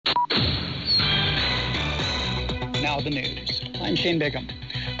Now the news. I'm Shane Bigham.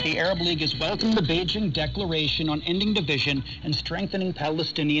 The Arab League has welcomed the Beijing Declaration on ending division and strengthening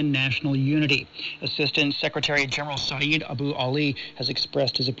Palestinian national unity. Assistant Secretary General Saeed Abu Ali has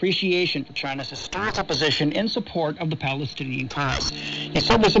expressed his appreciation for China's historical position in support of the Palestinian cause. He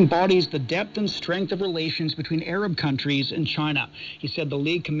said this embodies the depth and strength of relations between Arab countries and China. He said the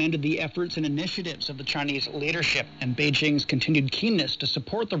League commended the efforts and initiatives of the Chinese leadership and Beijing's continued keenness to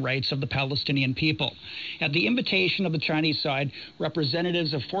support the rights of the Palestinian people. At the invitation of the Chinese side,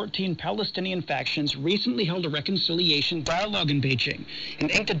 representatives of 14 Palestinian factions recently held a reconciliation dialogue in Beijing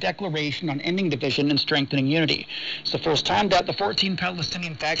and inked a declaration on ending division and strengthening unity. It's the first time that the 14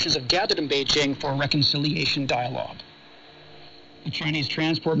 Palestinian factions have gathered in Beijing for a reconciliation dialogue. The Chinese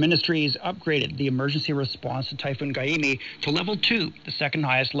Transport Ministry has upgraded the emergency response to Typhoon Gaimi to level 2, the second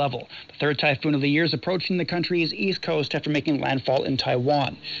highest level. The third typhoon of the year is approaching the country's east coast after making landfall in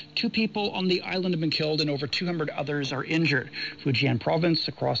Taiwan. 2 people on the island have been killed and over 200 others are injured. Fujian province,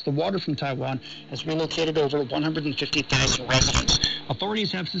 across the water from Taiwan, has relocated over 150,000 residents.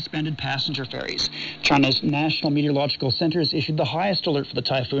 Authorities have suspended passenger ferries. China's National Meteorological Center has issued the highest alert for the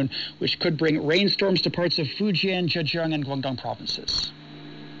typhoon, which could bring rainstorms to parts of Fujian, Zhejiang, and Guangdong provinces.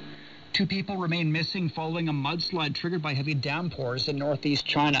 2 people remain missing following a mudslide triggered by heavy downpours in northeast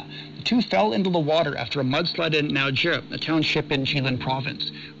China. The 2 fell into the water after a mudslide in Naozhi, a township in Jilin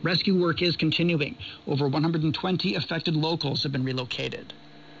province. Rescue work is continuing. Over 120 affected locals have been relocated.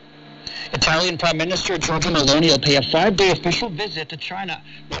 Italian Prime Minister Giorgia Meloni will pay a 5-day official visit to China.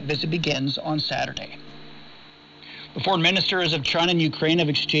 That visit begins on Saturday. The foreign ministers of China and Ukraine have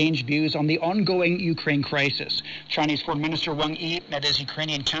exchanged views on the ongoing Ukraine crisis. Chinese Foreign Minister Wang Yi met his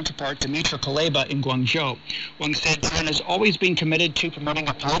Ukrainian counterpart Dmitry Kuleba in Guangzhou. Wang said China has always been committed to promoting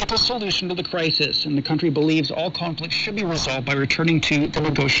a political solution to the crisis, and the country believes all conflicts should be resolved by returning to the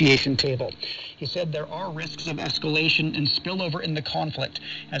negotiation table. He said there are risks of escalation and spillover in the conflict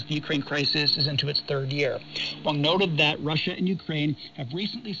as the Ukraine crisis is into its 3rd year. Wang noted that Russia and Ukraine have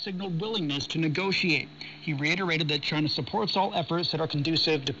recently signaled willingness to negotiate. He reiterated that China supports all efforts that are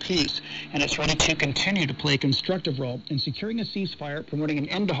conducive to peace, and it's ready to continue to play a constructive role in securing a ceasefire, promoting an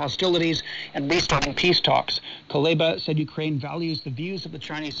end to hostilities, and restarting peace talks. Kuleba said Ukraine values the views of the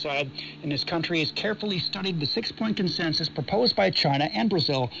Chinese side, and his country has carefully studied the 6-point consensus proposed by China and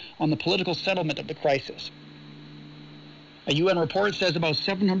Brazil on the political settlement of the crisis. A UN report says about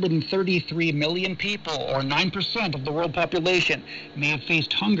 733 million people, or 9% of the world population, may have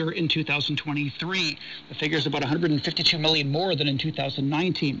faced hunger in 2023. The figure is about 152 million more than in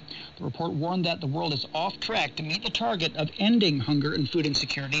 2019. The report warned that the world is off track to meet the target of ending hunger and food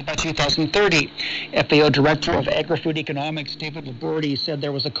insecurity by 2030. FAO Director of Agri-Food Economics, David Labordi, said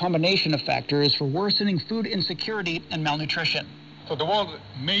there was a combination of factors for worsening food insecurity and malnutrition. So the world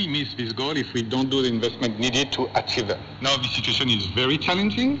may miss this goal if we don't do the investment needed to achieve it. Now the situation is very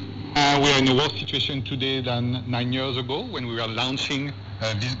challenging. We are in a worse situation today than 9 years ago when we were launching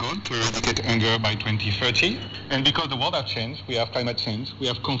this goal to eradicate hunger by 2030. And because the world has changed, we have climate change, we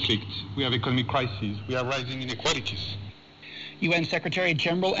have conflict, we have economic crises, we have rising inequalities. UN Secretary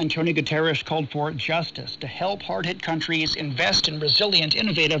General Antonio Guterres called for justice to help hard-hit countries invest in resilient,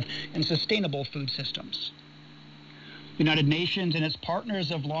 innovative, and sustainable food systems. United Nations and its partners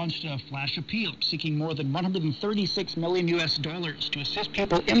have launched a flash appeal seeking more than $136 million to assist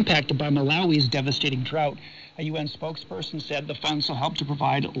people impacted by Malawi's devastating drought. A UN spokesperson said the funds will help to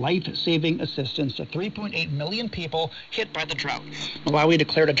provide life-saving assistance to 3.8 million people hit by the drought. Malawi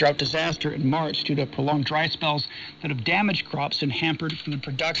declared a drought disaster in March due to prolonged dry spells that have damaged crops and hampered food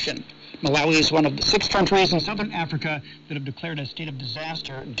production. Malawi is one of the 6 countries in southern Africa that have declared a state of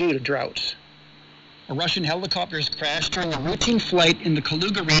disaster due to drought. A Russian helicopter has crashed during a routine flight in the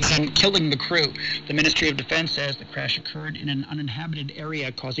Kaluga region, killing the crew. The Ministry of Defense says the crash occurred in an uninhabited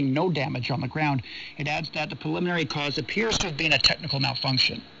area, causing no damage on the ground. It adds that the preliminary cause appears to have been a technical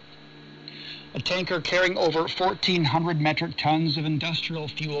malfunction. A tanker carrying over 1,400 metric tons of industrial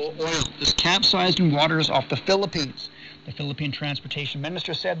fuel oil is capsized in waters off the Philippines. The Philippine Transportation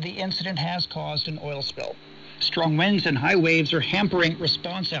Minister said the incident has caused an oil spill. Strong winds and high waves are hampering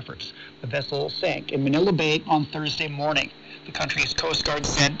response efforts. The vessel sank in Manila Bay on Thursday morning. The country's Coast Guard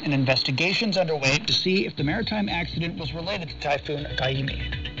said an investigation is underway to see if the maritime accident was related to Typhoon Gaimi.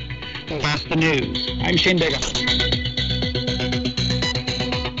 And that's the news. I'm Shane Bigham.